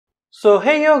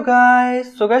Hey yo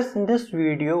guys, in this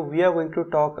video we are going to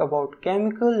talk about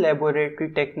chemical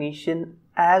laboratory technician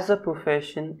as a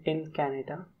profession in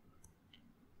Canada.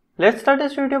 Let's start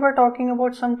this video by talking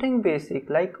about something basic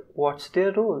like what's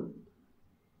their role.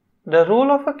 The role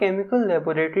of a chemical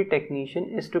laboratory technician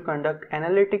is to conduct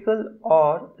analytical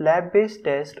or lab-based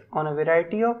tests on a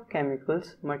variety of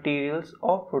chemicals, materials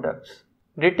or products.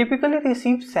 They typically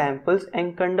receive samples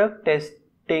and conduct testing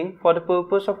for the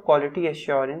purpose of quality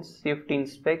assurance, safety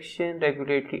inspection,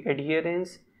 regulatory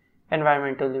adherence,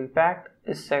 environmental impact,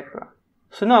 etc.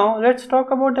 So now let's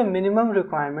talk about the minimum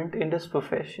requirement in this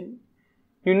profession.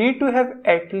 You need to have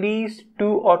at least 2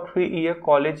 or 3-year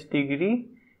college degree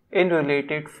in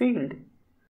related field.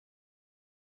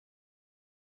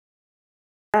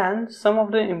 And some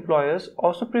of the employers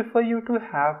also prefer you to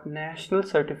have national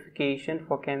certification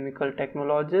for chemical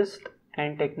technologists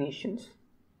and technicians.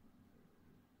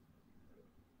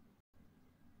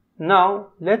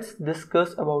 Now let's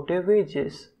discuss about their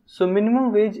wages. So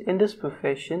minimum wage in this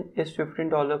profession is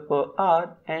 $15 per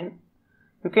hour and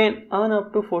you can earn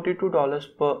up to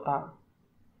 $42 per hour.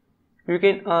 You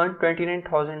can earn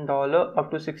 $29,000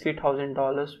 up to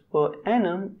 $60,000 per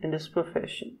annum in this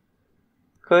profession.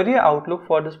 Career outlook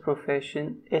for this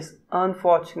profession is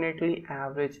unfortunately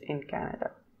average in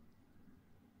Canada.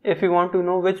 If you want to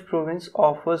know which province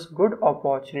offers good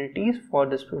opportunities for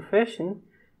this profession,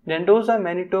 then those are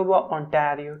Manitoba,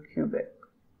 Ontario, Quebec.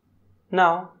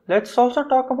 Now, let's also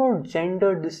talk about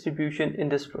gender distribution in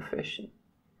this profession.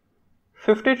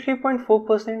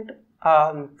 53.4%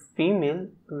 are female,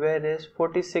 whereas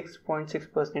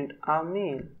 46.6% are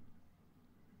male.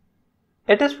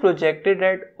 It is projected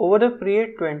that over the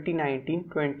period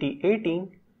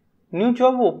 2019-2018, new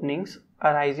job openings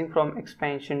arising from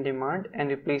expansion demand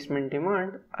and replacement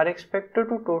demand are expected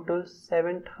to total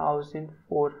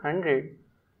 7,400,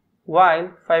 while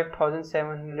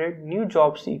 5,700 new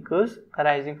job seekers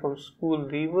arising from school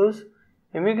leavers,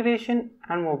 immigration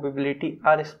and mobility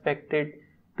are expected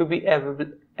to be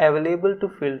available to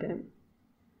fill them.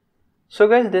 So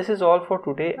guys, this is all for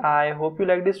today. I hope you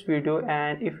like this video,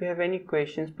 and if you have any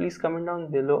questions, please comment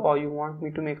down below, or you want me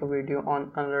to make a video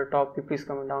on another topic, please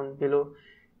comment down below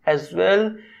as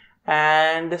well.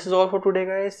 And this is all for today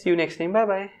guys. See you next time. Bye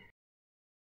bye.